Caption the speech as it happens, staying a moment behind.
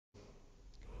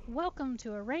Welcome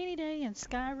to a rainy day in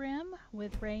Skyrim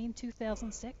with Rain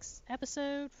 2006,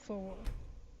 episode 4.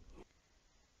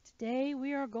 Today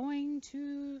we are going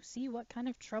to see what kind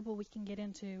of trouble we can get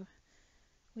into.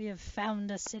 We have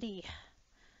found a city,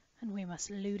 and we must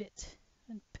loot it,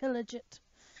 and pillage it,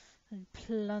 and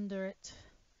plunder it,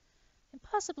 and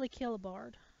possibly kill a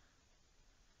bard.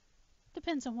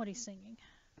 Depends on what he's singing.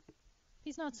 If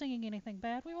he's not singing anything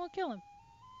bad, we won't kill him.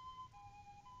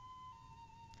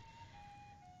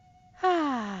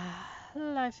 Ah,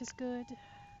 life is good.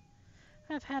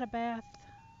 I've had a bath.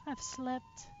 I've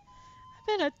slept. I've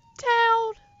been a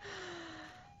town.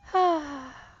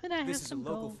 Ah, and I have This is a some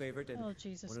local gold. favorite and Oh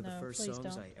Jesus, one of the no! first Please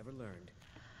songs don't. I ever learned.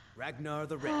 Ragnar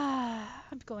the Red. Ah,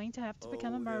 I'm going to have to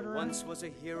become a murderer. There once was a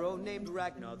hero named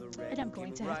Ragnar the Red. And I'm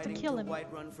going to have to kill him.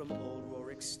 Whiterun from old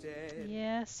Rorikstead.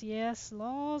 Yes, yes,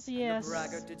 laws, yes. And the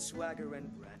braggart did swagger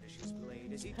and brandish his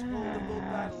blade as he told of bold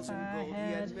battles and gold he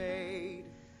had made.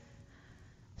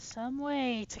 Some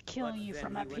way to kill you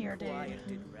from up here,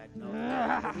 dude.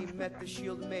 Ragnar he met the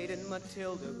shield maiden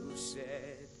Matilda, who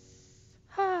said,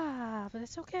 Ah, but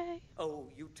it's okay. "Oh,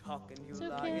 you talk and you It's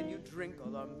lie okay. and you drink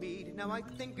all our mead. Now I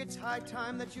think it's high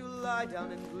time that you lie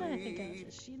down and bleed." I think I'll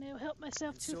just, help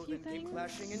myself to So a few then came things.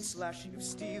 clashing and slashing of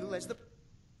steel as the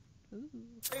Ooh.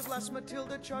 brave lass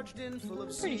Matilda charged in full of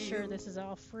Pretty zeal. sure this is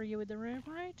all for you in the room,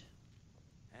 right?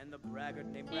 And the braggart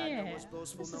named Yeah, Ragnar was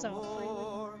boastful this is no all for you in the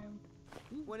more. room.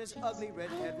 When his ugly red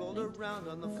head rolled around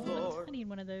on the floor. I need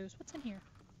one of those. What's in here?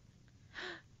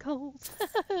 Gold.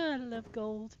 I love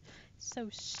gold. It's so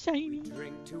shiny. We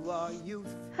drink to our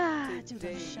youth. Ah, I do love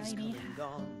Today's shiny. come and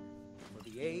gone. For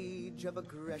the age of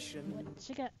aggression. What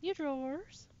you got? Your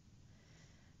drawers.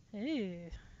 Ew.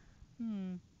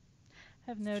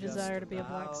 Have no Just desire to be a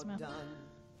about blacksmith. done.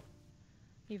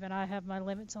 Even I have my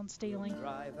limits on stealing.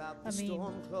 Drive out I the mean,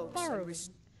 storm cloaks and borrowing.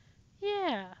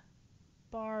 Yeah,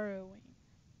 borrowing.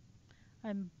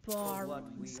 I'm for what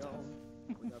borrowing we stuff. own.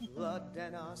 With our blood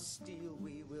and our steel,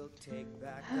 we will take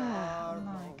back Oh our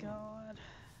my home. God!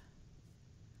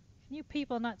 Can you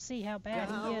people not see how bad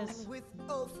he Down is? with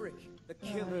Ulfric, the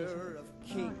killer of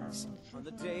kings. On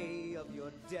the day of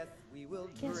your death, we will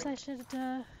Guess I drink should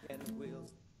and we'll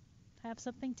have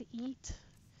something to eat.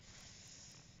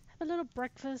 Have a little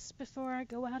breakfast before I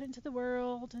go out into the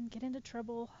world and get into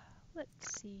trouble.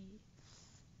 Let's see.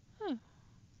 Oh,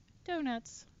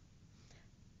 donuts.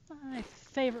 My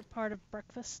favorite part of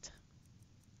breakfast.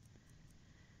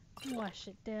 Wash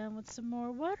it down with some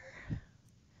more water.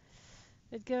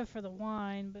 It'd go for the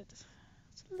wine, but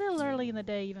it's a little early in the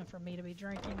day even for me to be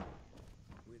drinking.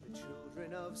 We're the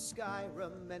children of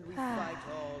Skyrim, and we fight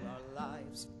all our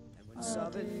lives. And when Oh,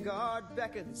 dude. Sovngarde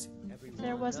beckons, every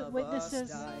there one wasn't of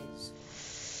witnesses, us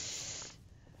dies.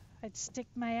 I'd stick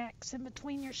my axe in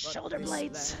between your But shoulder this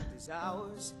blades land is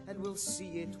ours, and we'll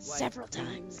see it wiped several clean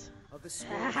times. of the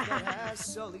scourge that has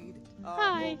sullied our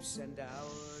Hi. hopes and our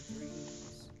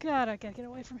dreams. God, I gotta get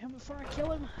away from him before I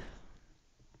kill him.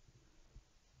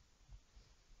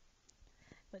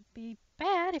 Would be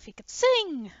bad if he could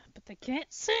sing, but they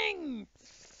can't sing.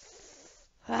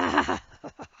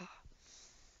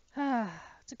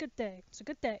 It's a good day. It's a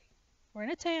good day. We're in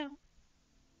a town.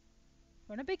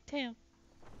 We're in a big town.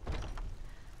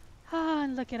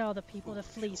 And look at all the people to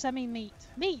fleece. I mean meat.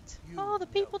 Meat! All the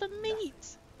people to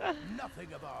meet!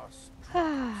 Nothing of our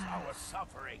struggles, our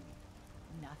suffering.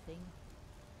 Nothing.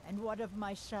 And what of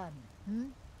my son?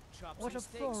 Chops What and of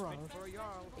steaks fit Thorolf? for a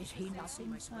jarl. Is he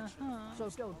nothing? So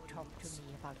don't talk to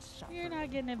me about suffering. You're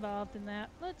not getting involved in that.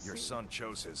 Let's Your see. son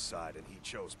chose his side and he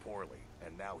chose poorly,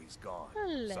 and now he's gone.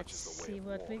 Well, Such let's is the way see of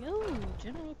what war. we... Oh,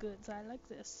 general goods. I like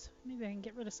this. Maybe I can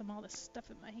get rid of some of all this stuff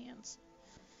in my hands.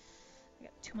 I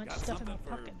got too much Got stuff in something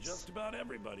my for pockets. just about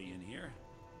everybody in here.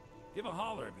 Give a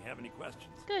holler if you have any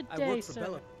questions. Good I day, work for sir.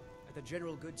 Bella at the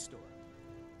general goods store.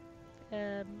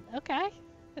 Okay.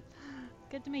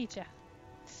 Good to meet you.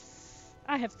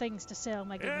 I have things to sell,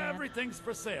 my good man. Everything's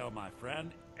for sale, my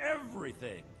friend.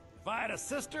 Everything. If I had a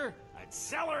sister, I'd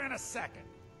sell her in a second.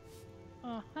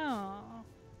 Uh-huh.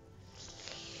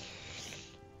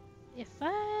 If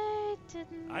I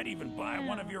didn't... I'd even buy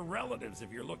one of your relatives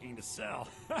if you're looking to sell.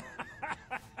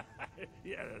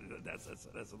 Yeah, that's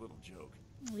a little joke.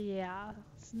 Yeah,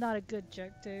 it's not a good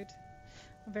joke, dude.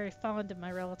 I'm very fond of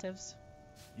my relatives.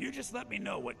 You just let me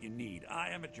know what you need. I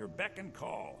am at your beck and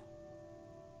call.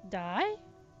 Die?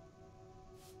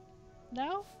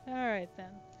 No? Alright then.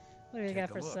 What do you got Take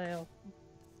a for look. sale?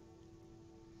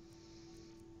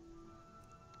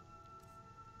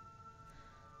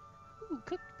 Ooh,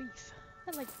 cooked beef.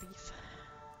 I like beef.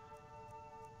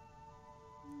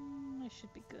 That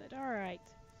should be good. Alright.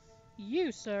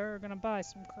 You, sir, are gonna buy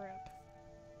some crap.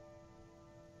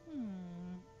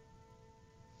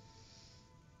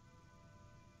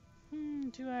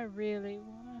 do I really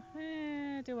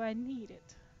wanna? Do I need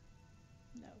it?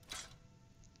 No.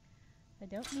 I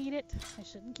don't need it. I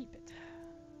shouldn't keep it.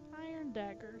 Iron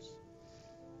daggers.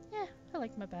 Yeah, I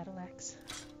like my battle axe.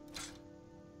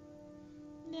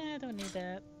 Nah, I don't need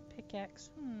that.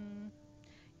 Pickaxe.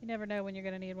 You never know when you're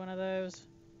gonna need one of those.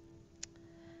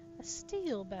 A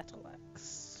steel battle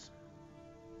axe.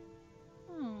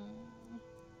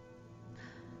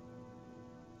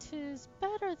 'Tis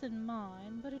better than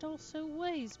mine, but it also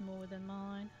weighs more than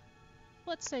mine.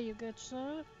 What say you, good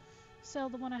sir? Sell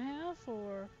the one I have,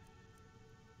 or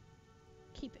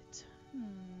keep it?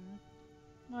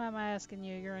 Why am I asking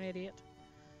you? You're an idiot.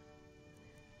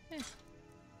 A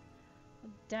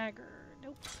dagger.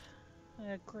 Nope.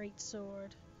 A great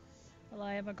sword. Well,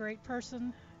 I am a great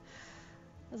person.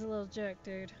 That's a little joke,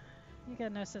 dude. You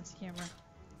got no sense of humor.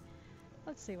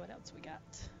 Let's see what else we got.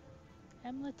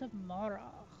 Hamlet of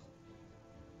Mara.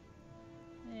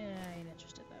 Yeah, I ain't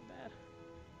interested that bad.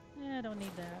 Yeah, I don't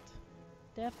need that.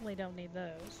 Definitely don't need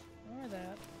those. Or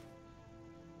that.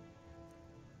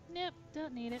 Nope,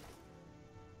 don't need it.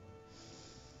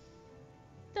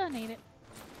 Don't need it.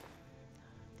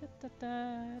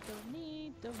 Don't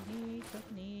need, don't need,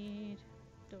 don't need.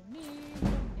 Don't need,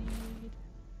 don't need.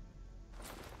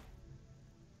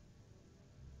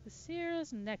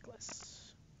 Ysera's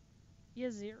necklace.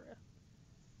 Ysera.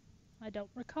 I don't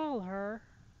recall her.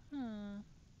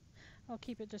 I'll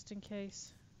keep it just in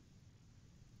case.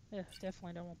 Ugh,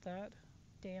 definitely don't want that.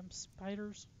 Damn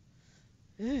spiders.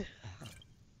 Ugh.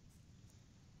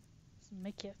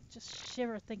 Make you just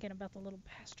shiver thinking about the little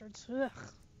bastards. Ugh.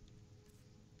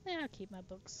 Yeah, I'll keep my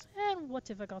books. And what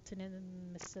have I gotten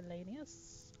in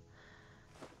miscellaneous?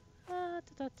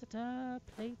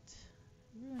 Plate.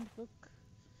 Ruined book.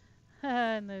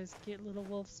 And those cute little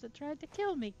wolves that tried to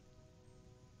kill me.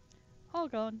 All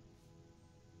gone.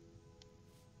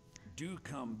 Do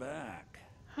come back.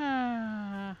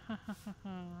 Yeah.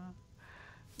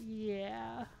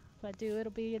 If I do,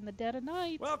 it'll be in the dead of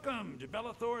night. Welcome to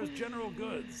Bellathor's General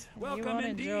Goods. And Welcome you won't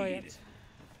indeed. enjoy it.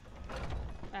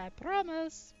 I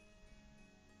promise.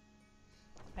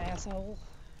 Asshole.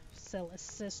 Sell his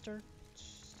sister.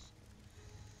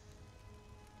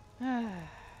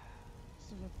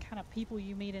 This is the kind of people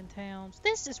you meet in towns.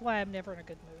 This is why I'm never in a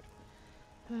good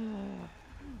mood.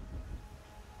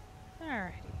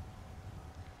 Alrighty.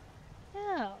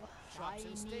 Now, Chops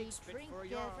and steaks fit for a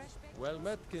yarn. Well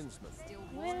met, kinsman.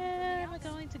 where am I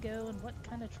going to go and what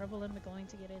kind of trouble am I going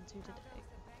to get into today?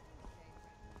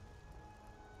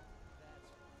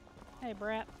 Hey,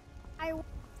 brat. I work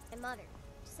with my mother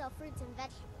to sell fruits and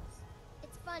vegetables.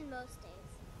 It's fun most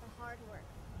days, but hard work.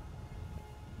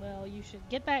 Well, you should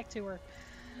get back to her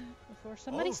before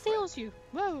somebody Old steals you.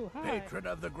 Whoa, hi. Patron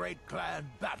of the great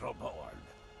clan Battleborn.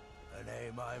 A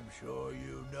name I'm sure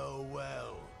you know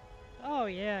well. Oh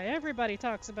yeah, everybody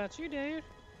talks about you, dude.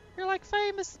 You're like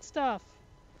famous and stuff.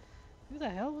 Who the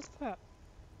hell was that?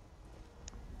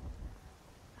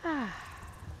 Ah,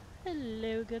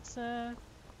 hello, good sir.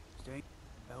 Stay.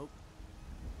 Help.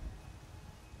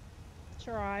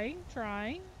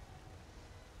 Trying.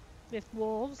 If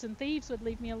wolves and thieves would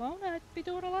leave me alone, I'd be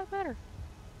doing a lot better.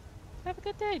 Have a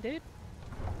good day, dude.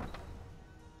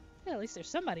 Yeah, at least there's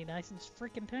somebody nice in this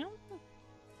freaking town.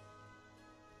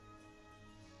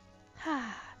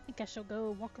 I think I shall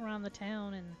go walk around the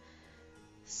town and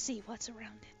see what's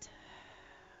around it.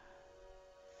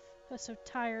 I was so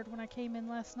tired when I came in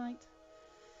last night.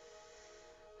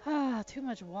 Too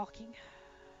much walking.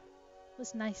 It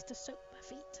was nice to soak my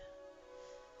feet.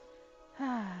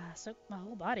 Soak my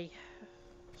whole body.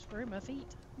 Screw my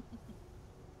feet.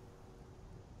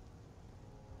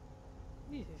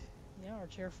 Ew, y'all are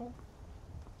cheerful.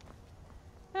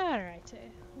 Alright,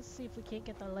 let's see if we can't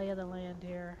get the lay of the land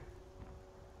here.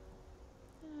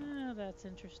 That's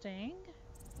interesting.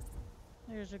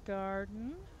 There's a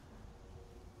garden.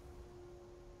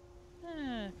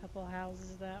 A couple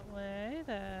houses that way.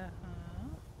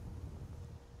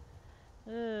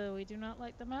 We do not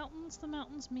like the mountains. The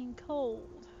mountains mean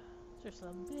cold. There's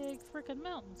some big frickin'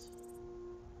 mountains.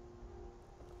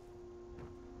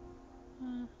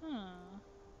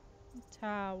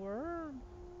 Tower.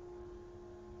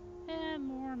 And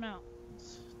more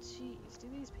mountains. Jeez, do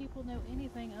these people know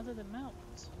anything other than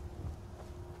mountains?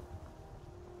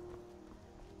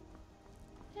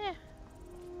 Yeah.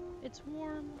 It's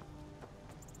warm.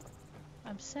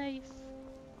 I'm safe.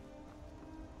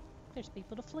 There's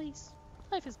people to fleece.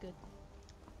 Life is good.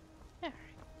 Alright.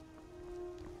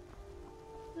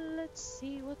 Let's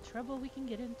see what trouble we can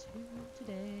get into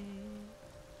today.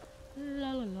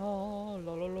 La la la,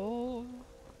 la la la.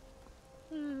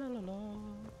 La la la.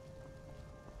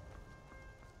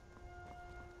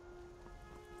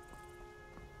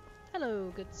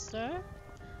 good sir.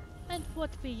 And what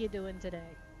be you doing today?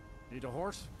 Need a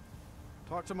horse?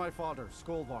 Talk to my father,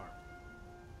 Skolvar.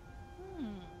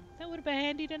 That would have been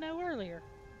handy to know earlier.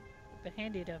 Would have been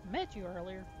handy to have met you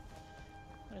earlier.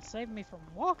 Would have saved me from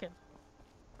walking.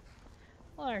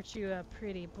 Well, aren't you a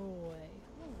pretty boy?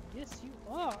 Oh, yes, you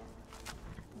are.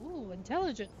 Ooh,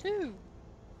 intelligent too.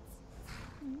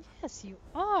 Yes, you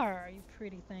are, you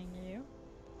pretty thing, you.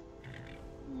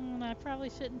 I probably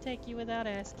shouldn't take you without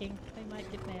asking. They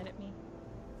might get mad at me.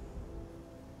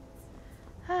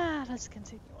 Let's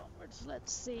continue onwards.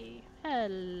 Let's see.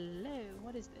 Hello,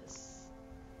 what is this?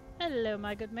 Hello,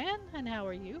 my good man, and how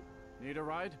are you? Need a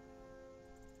ride?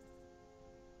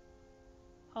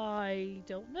 I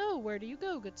don't know. Where do you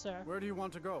go, good sir? Where do you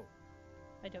want to go?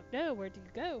 I don't know. Where do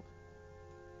you go?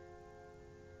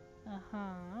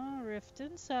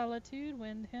 Riften, Solitude,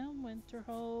 Windhelm,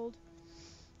 Winterhold.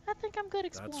 I think I'm good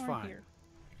exploring That's fine. here.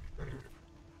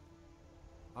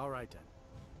 All right then.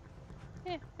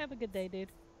 Yeah, have a good day,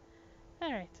 dude.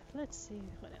 Alright, let's see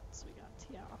what else we got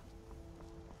here.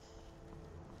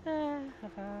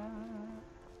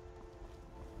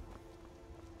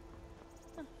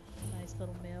 Nice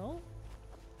little mill.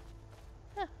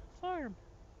 Farm.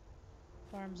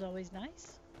 Farm's always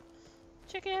nice.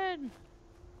 Chicken!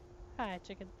 Hi,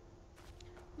 chicken.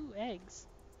 Ooh, eggs.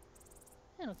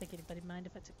 I don't think anybody mind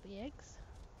if I took the eggs.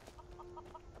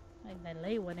 I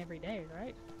lay one every day,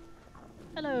 right?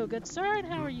 Hello, good sir, and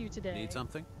how are you today? Need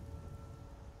something?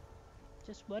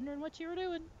 Just wondering what you were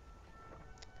doing.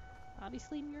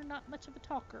 Obviously, you're not much of a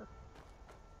talker.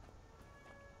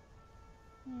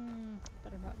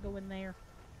 Better not go in there.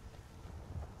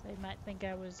 They might think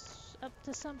I was up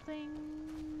to something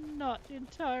not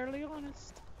entirely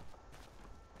honest.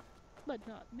 But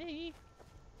not me.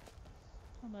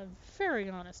 I'm a very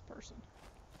honest person.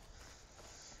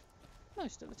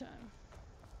 Most of the time.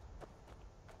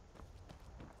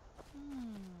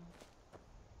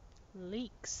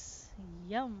 Leeks.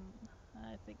 Yum.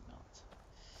 I think not.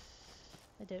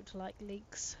 I don't like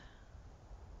leeks.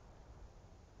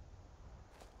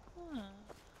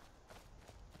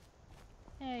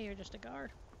 Yeah, you're just a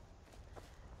guard.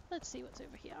 Let's see what's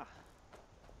over here.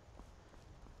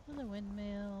 Another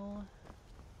windmill.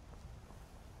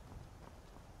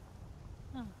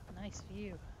 Oh, nice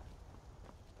view.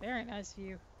 Very nice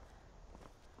view.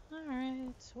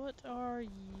 Alright, what are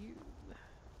you?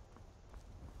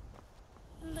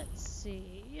 Let's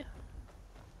see.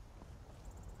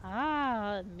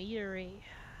 Meadery.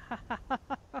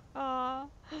 I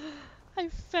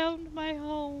found my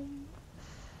home.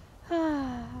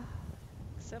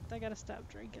 Except I gotta stop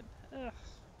drinking.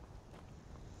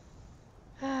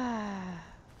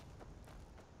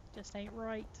 Just ain't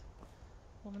right.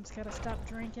 Woman's gotta stop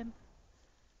drinking.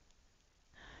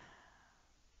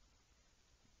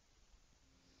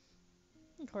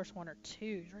 Of course, 1 or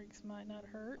 2 drinks might not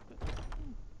hurt, but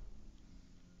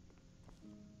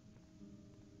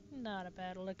not a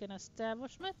bad looking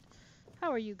establishment.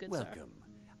 How are you, good sir? Welcome.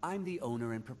 I'm the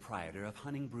owner and proprietor of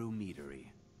Hunningbrew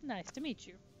Meadery. Nice to meet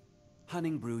you.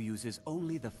 Hunningbrew uses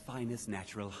only the finest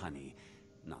natural honey,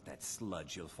 not that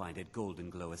sludge you'll find at Golden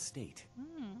Glow Estate.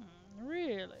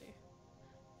 Really?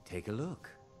 Take a look.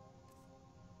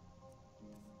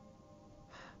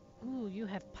 Ooh, you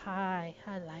have pie.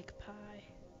 I like pie.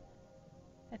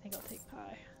 I think I'll take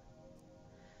pie.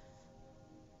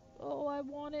 Oh, I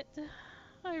want it.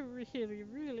 I really,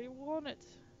 really want it.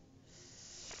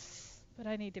 But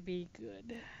I need to be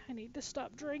good. I need to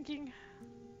stop drinking.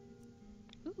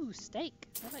 Ooh, steak.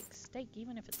 I like steak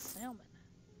even if it's salmon.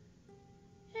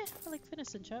 Yeah, I like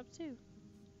venison chops too.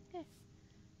 Yeah.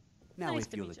 Now, Nice if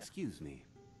to you'll meet ya. excuse me.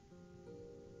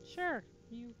 Sure,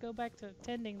 you go back to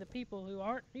tending the people who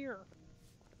aren't here.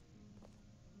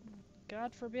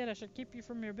 God forbid I should keep you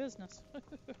from your business.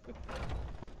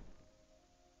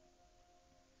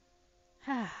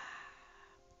 That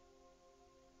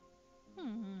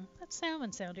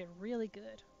salmon sounded really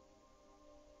good.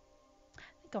 I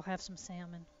think I'll have some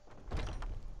salmon.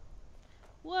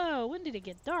 Whoa, when did it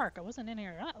get dark? I wasn't in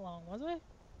here that long, was I?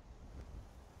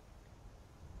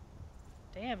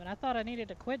 Damn it, I thought I needed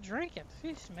to quit drinking.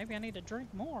 Sheesh, maybe I need to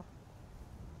drink more.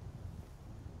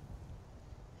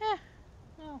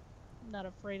 Well, I'm not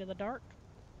afraid of the dark.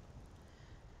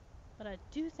 But I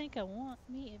do think I want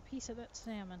me a piece of that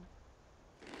salmon.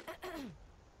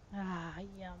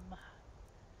 Yum.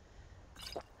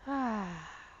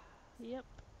 Yep.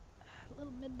 A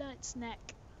little midnight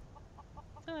snack.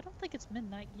 Oh, I don't think it's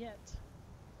midnight yet.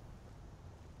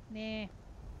 Nah.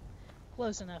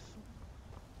 Close enough.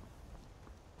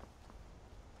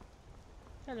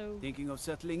 Hello. Thinking of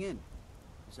settling in?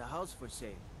 There's a house for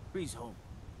sale. Breeze home.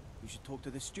 You should talk to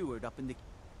the steward up in the...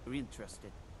 You're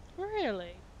interested.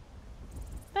 Really?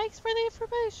 Thanks for the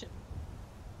information.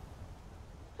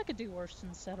 I could do worse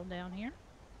than settle down here.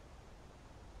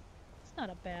 It's not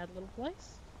a bad little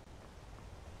place.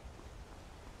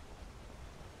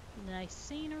 Nice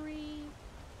scenery.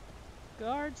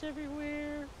 Guards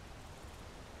everywhere.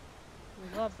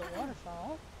 We love the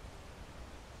waterfall.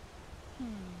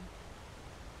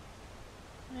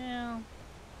 Well,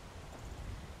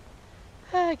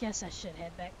 I guess I should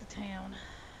head back to town.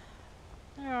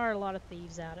 There are a lot of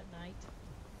thieves out at night.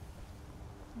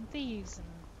 And thieves and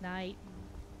night.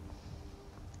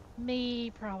 And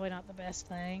me, probably not the best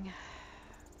thing.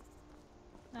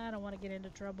 I don't want to get into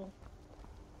trouble.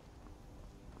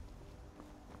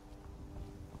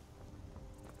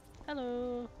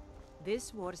 Hello.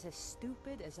 This war's as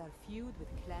stupid as our feud with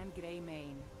Clan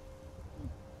Greymane.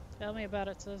 Tell me about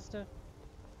it, sister.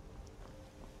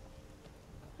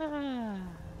 I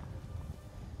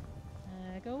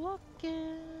go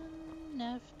walking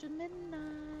after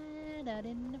midnight out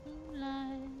in the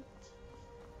moonlight,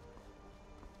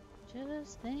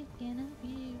 just thinking of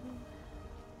you.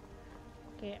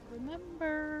 Can't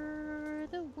remember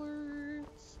the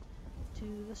words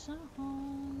to the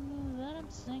song that I'm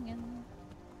singing.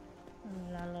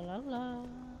 La la la la,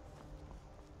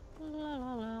 la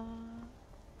la la,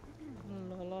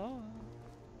 la la.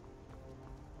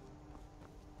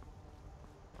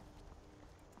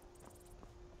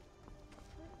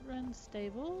 Run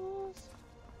stables.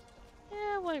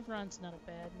 Yeah, Wave Run's not a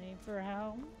bad name for a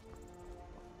home.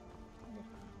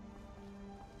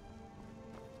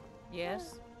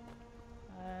 Yes?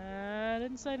 I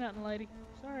didn't say nothing, lady.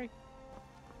 Sorry.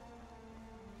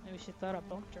 Maybe she thought I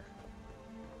bumped her.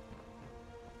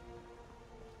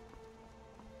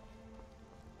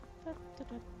 Da da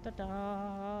da da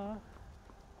da.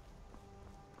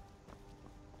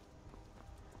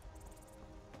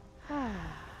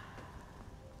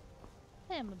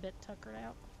 I am a bit tuckered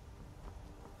out.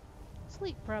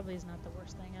 Sleep probably is not the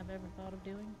worst thing I've ever thought of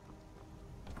doing.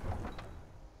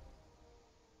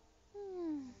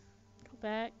 Go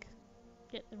back,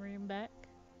 get the room back,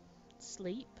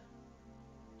 sleep,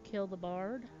 kill the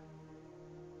bard.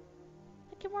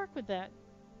 I can work with that.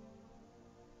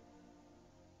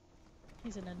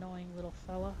 He's an annoying little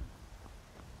fella.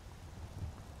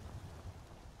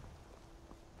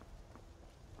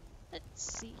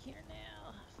 Let's see here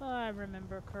now. If I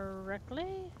remember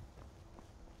correctly,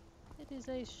 it is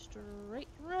a straight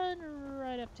run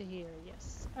right up to here.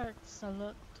 Yes,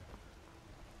 excellent.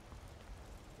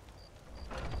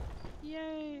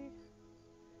 Yay.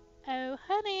 Oh,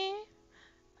 honey,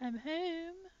 I'm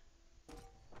home.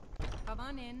 Come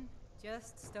on in.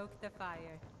 Just stoke the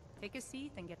fire. Take a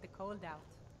seat and get the cold out.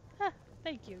 Ah,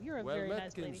 thank you. You're a Well very met,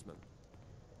 nice lady. kinsman.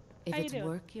 If How you it's doing?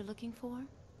 work you're looking for,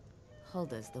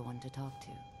 Hulda's the one to talk to.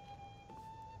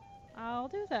 I'll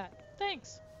do that.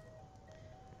 Thanks.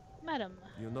 Madam.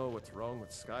 You know what's wrong with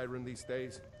Skyrim these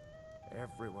days?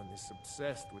 Everyone is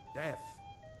obsessed with death.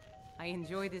 I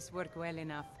enjoy this work well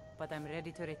enough, but I'm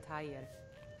ready to retire.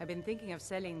 I've been thinking of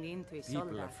selling the into People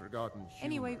Isolda. have forgotten humor,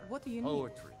 Anyway, what do you need?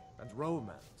 poetry, and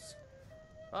romance.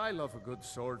 I love a good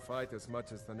sword fight as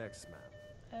much as the next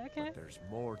man. Okay. But there's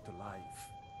more to life.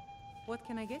 What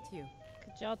can I get you?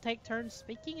 Could y'all take turns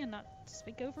speaking and not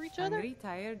speak over each other? Hungry,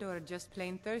 tired, or just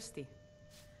plain thirsty?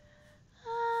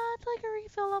 I'd like a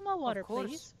refill on my water, Of course.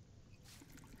 please.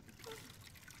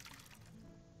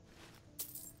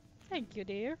 Thank you,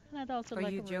 dear. And I'd also Are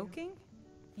like you a room. joking?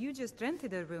 You just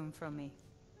rented a room from me.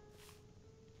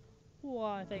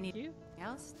 Why, thank Need you.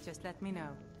 else? Just let me know.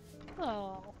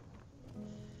 Oh.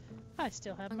 I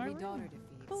still have my Hungry room. daughter to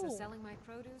feed, Cool. so selling my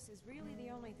produce is really the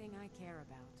only thing I care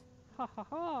about. Ha ha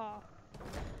ha.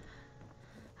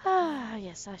 Ah,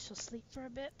 yes, I shall sleep for a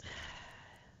bit.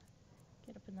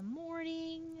 Get up in the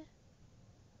morning.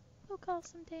 We'll cause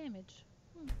some damage.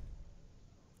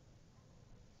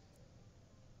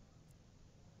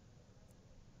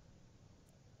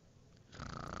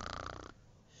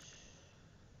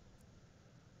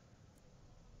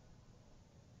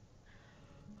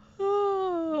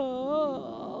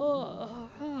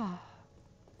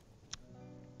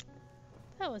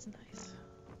 That was nice.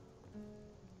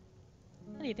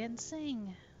 And he didn't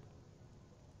sing.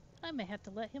 I may have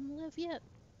to let him live yet.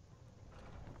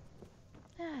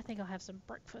 I think I'll have some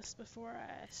breakfast before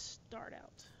I start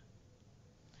out.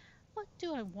 What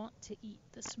do I want to eat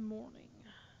this morning?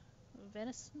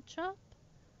 Venison chop?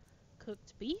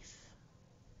 Cooked beef?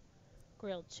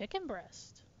 Grilled chicken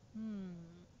breast?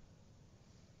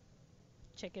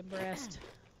 Chicken breast.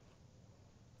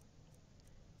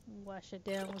 Wash it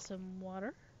down with some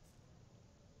water.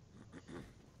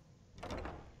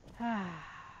 Ah,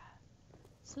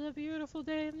 it's a beautiful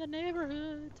day in the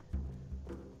neighborhood.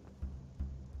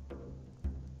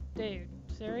 Dude,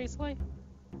 seriously?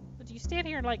 Would you stand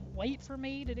here and like wait for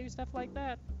me to do stuff like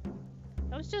that?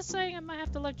 I was just saying I might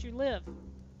have to let you live.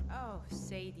 Oh,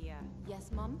 Sadia.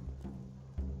 Yes, Mom?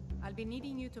 I'll be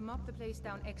needing you to mop the place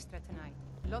down extra tonight.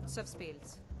 Lots of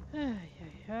spills.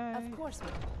 Of course,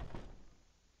 Mom.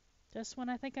 Just when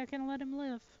I think I can let him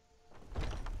live.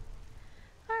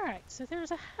 Alright, so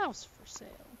there's a house for sale.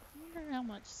 I wonder how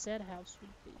much said house would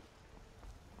be.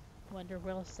 Wonder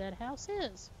where said house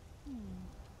is.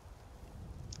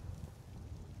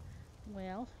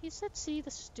 Well, he said see the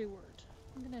steward.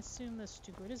 I'm gonna assume the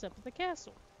steward is up at the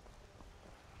castle.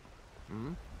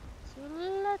 So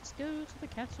let's go to the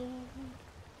castle.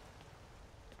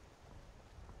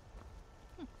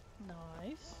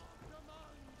 Nice.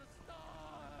 Among the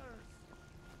stars!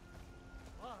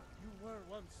 Ah, you were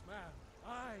once man.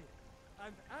 Aye,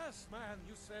 and as man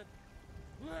you said,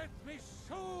 let me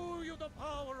show you the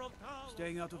power of town.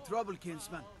 Staying out of trouble,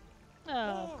 kinsman.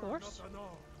 Of course.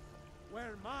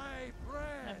 Where my bread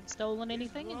I haven't stolen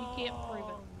anything and you can't prove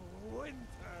it. winter.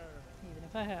 Even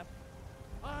if I have.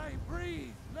 I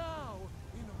breathe now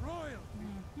in royalty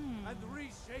and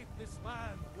reshape this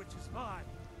land which is mine.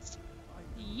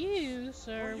 You,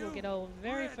 sir, will get old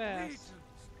very fast.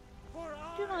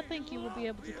 I do not think you will be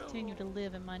able to continue to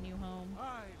live in my new home.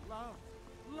 I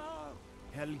love.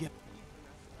 Helge.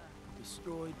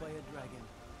 Destroyed by a dragon.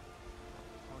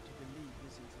 Hard to believe,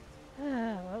 isn't it?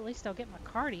 Well, at least I'll get my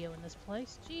cardio in this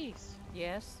place. Jeez.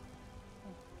 Yes?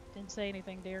 Didn't say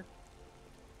anything, dear.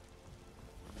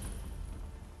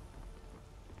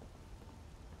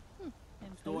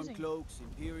 Imposing. Stormcloaks,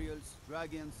 Imperials,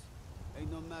 dragons.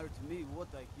 Ain't no matter to me what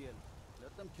I kill.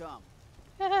 Let them come.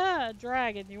 Haha,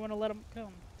 dragon. You want to let them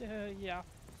come? Yeah.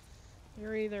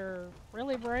 You're either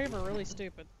really brave or really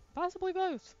stupid. Possibly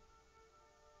both.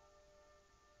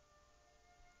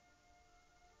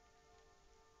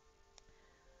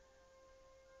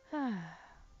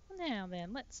 Now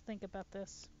then, let's think about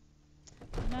this.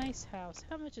 Nice house.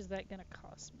 How much is that gonna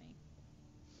cost me?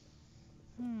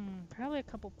 Probably a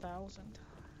couple thousand.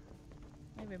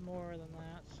 Maybe more than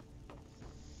that.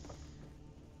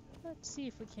 Let's see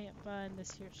if we can't find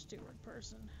this here steward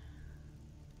person.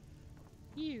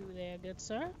 You there, good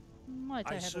sir. Might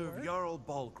I have serve a word? Jarl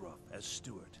Balgruff as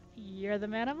steward. You're the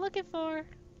man I'm looking for.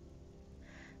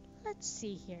 Let's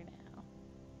see here now.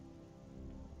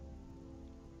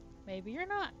 Maybe you're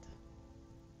not.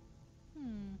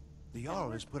 The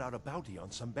Jarl has put out a bounty on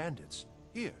some bandits.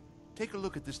 Here, take a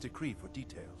look at this decree for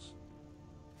details.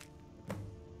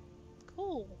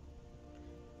 Cool.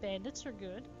 Bandits are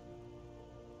good.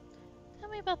 Tell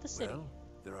me about the city. Well,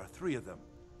 there are 3 of them,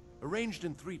 arranged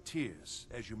in 3 tiers,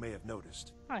 as you may have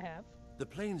noticed. I have. The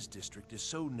Plains District is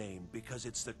so named because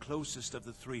it's the closest of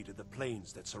the 3 to the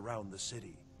plains that surround the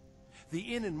city. The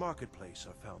inn and marketplace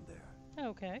are found there.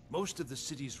 Okay. Most of the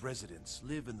city's residents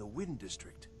live in the Wind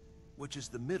District, which is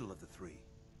the middle of the 3.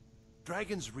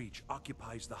 Dragon's Reach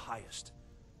occupies the highest,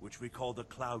 which we call the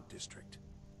Cloud District.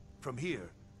 From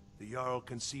here, the Jarl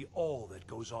can see all that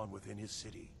goes on within his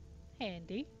city.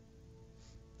 Handy.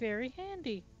 Very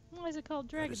handy. Why is it called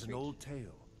That Dragon's is an Reach? old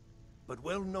tale, but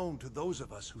well known to those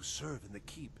of us who serve in the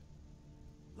keep.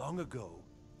 Long ago,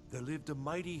 there lived a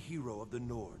mighty hero of the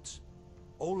Nords,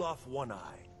 Olaf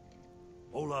One-Eye.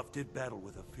 Olaf did battle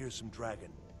with a fearsome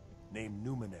dragon named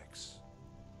Numenex.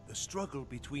 The struggle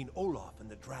between Olaf and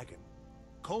the dragon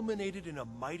culminated in a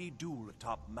mighty duel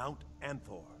atop Mount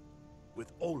Anthor,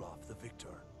 with Olaf the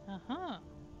victor.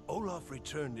 Olaf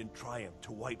returned in triumph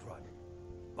to Whiterun.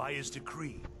 By his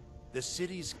decree, the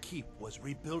city's keep was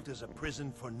rebuilt as a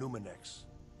prison for Numenex.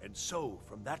 And so,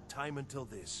 from that time until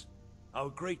this, our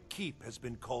great keep has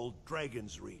been called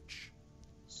Dragon's Reach.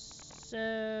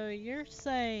 So you're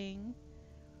saying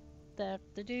that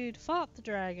the dude fought the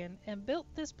dragon and built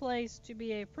this place to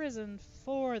be a prison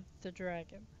for the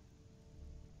dragon.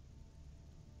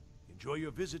 Enjoy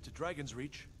your visit to Dragon's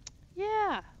Reach.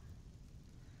 Yeah.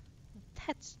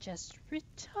 That's just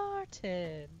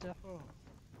retarded.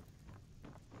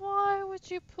 Why would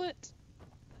you put...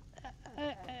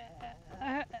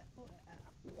 why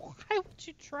would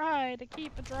you try to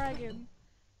keep a dragon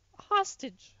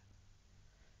hostage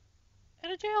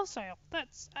in a jail cell?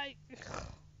 That's...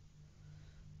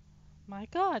 My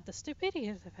god, the stupidity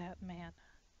of that man.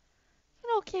 You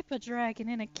don't keep a dragon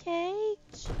in a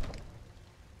cage.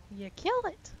 You kill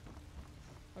it.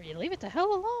 Or you leave it the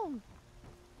hell alone.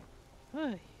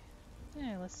 Oy.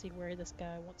 Yeah, let's see where this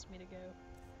guy wants me to go.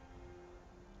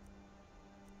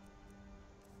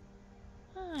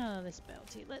 Ah, this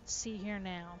bounty. Let's see here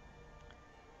now.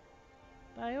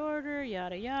 By order,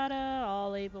 yada yada.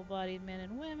 All able-bodied men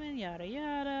and women, yada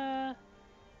yada.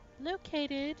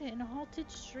 Located in a halted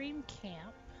stream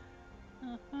camp.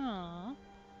 Uh-huh.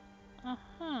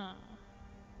 Uh-huh.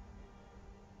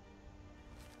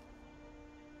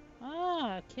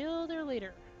 Ah, kill their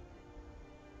leader.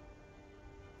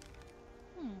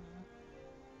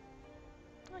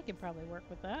 I can probably work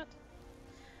with that.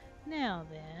 Now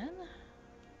then,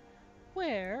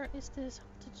 where is this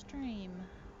haunted stream?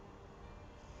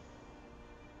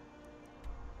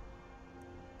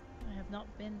 I have not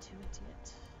been to it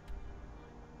yet.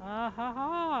 Ah ha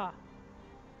ha!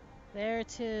 There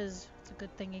it is. It's a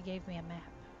good thing he gave me a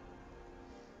map.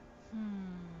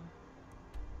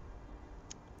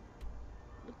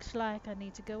 Looks like I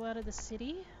need to go out of the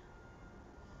city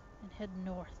and head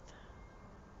north.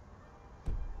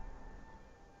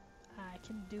 I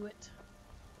can do it.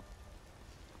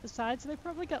 Besides, they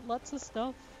probably got lots of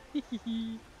stuff.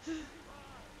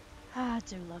 I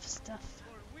do love stuff.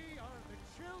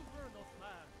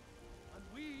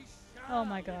 Oh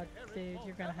my god, dude,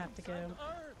 you're gonna have to go.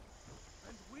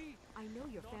 I know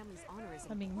your family's honor is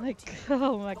I mean, like,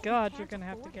 oh my god, you're gonna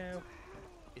have to go.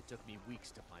 It took me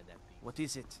weeks to find that beast. What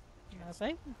is it?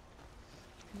 Nothing.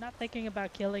 I'm not thinking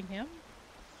about killing him.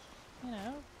 You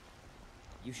know.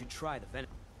 You should try the venom.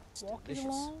 It's Walking delicious.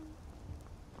 along.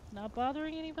 Not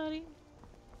bothering anybody.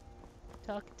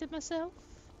 Talking to myself.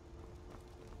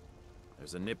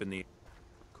 There's a nip in the...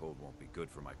 Cold won't be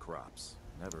good for my crops.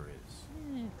 Never is.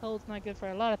 Cold's not good for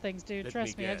a lot of things, dude.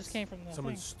 Trust me, I just came from the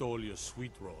Someone thing. stole your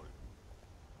sweet roll.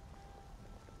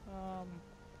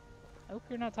 Hope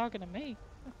you're not talking to me.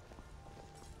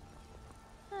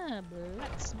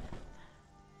 Blacksmith.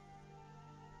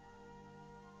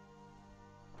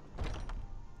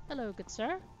 Hello, good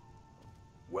sir.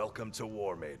 Welcome to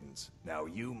War Maidens. Now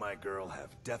you, my girl,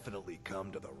 have definitely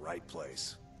come to the right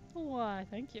place. Why,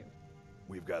 thank you.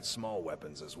 We've got small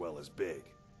weapons as well as big.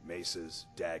 Maces,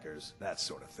 daggers, that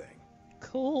sort of thing.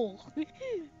 Cool.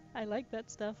 I like that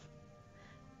stuff.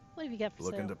 What have you got for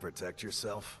Looking sale? to protect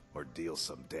yourself or deal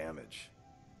some damage?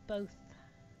 Both.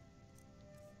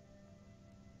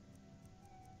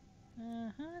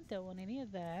 Don't want any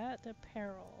of that.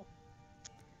 Apparel.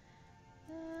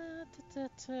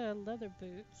 Leather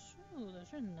boots. Ooh,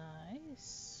 those are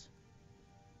nice.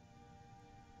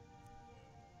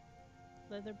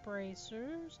 Leather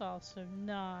bracers, also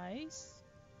nice.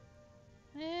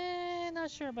 Not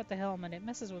sure about the helmet. It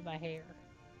messes with my hair.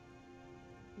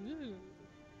 Ooh.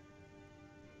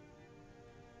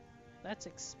 That's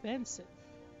expensive.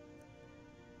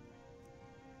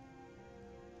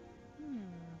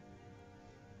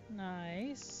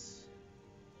 Nice.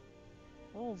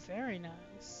 Oh, very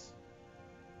nice.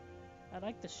 I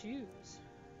like the shoes.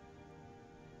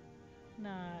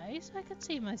 Nice. I could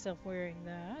see myself wearing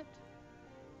that.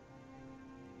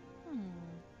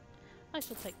 I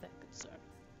shall take that, good sir.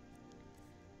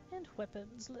 And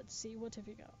weapons. Let's see, what have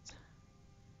you got?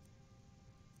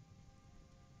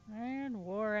 Iron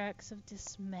War Axe of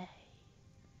Dismay.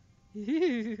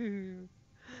 Ooh.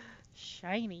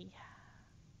 Shiny.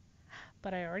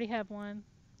 But I already have one.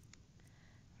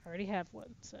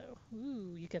 So,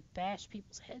 ooh, you could bash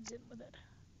people's heads in with it.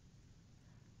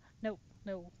 No.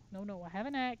 I have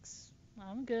an axe.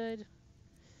 I'm good.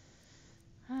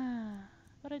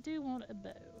 But I do want a bow.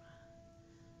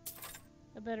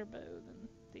 A better bow than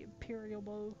the Imperial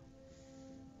bow.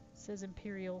 It says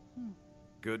Imperial.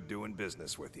 Good doing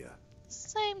business with you.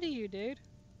 Same to you, dude.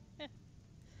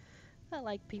 I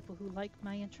like people who like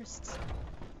my interests.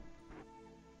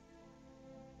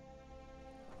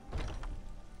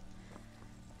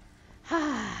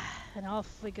 And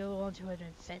off we go on to an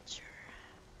adventure.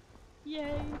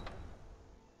 Yay!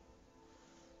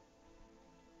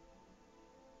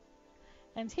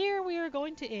 And here we are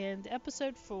going to end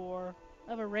episode 4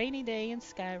 of A Rainy Day in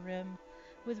Skyrim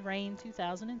with Rain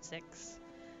 2006.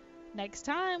 Next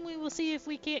time we will see if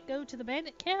we can't go to the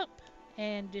bandit camp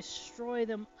and destroy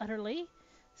them utterly,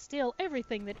 steal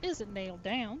everything that isn't nailed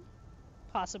down,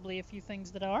 possibly a few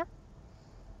things that are,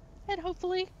 and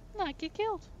hopefully not get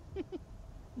killed.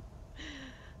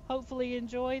 Hopefully you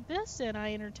enjoyed this and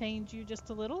I entertained you just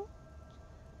a little.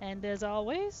 And as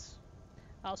always,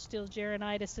 I'll steal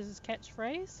Jeronidas'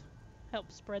 catchphrase, help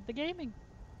spread the gaming.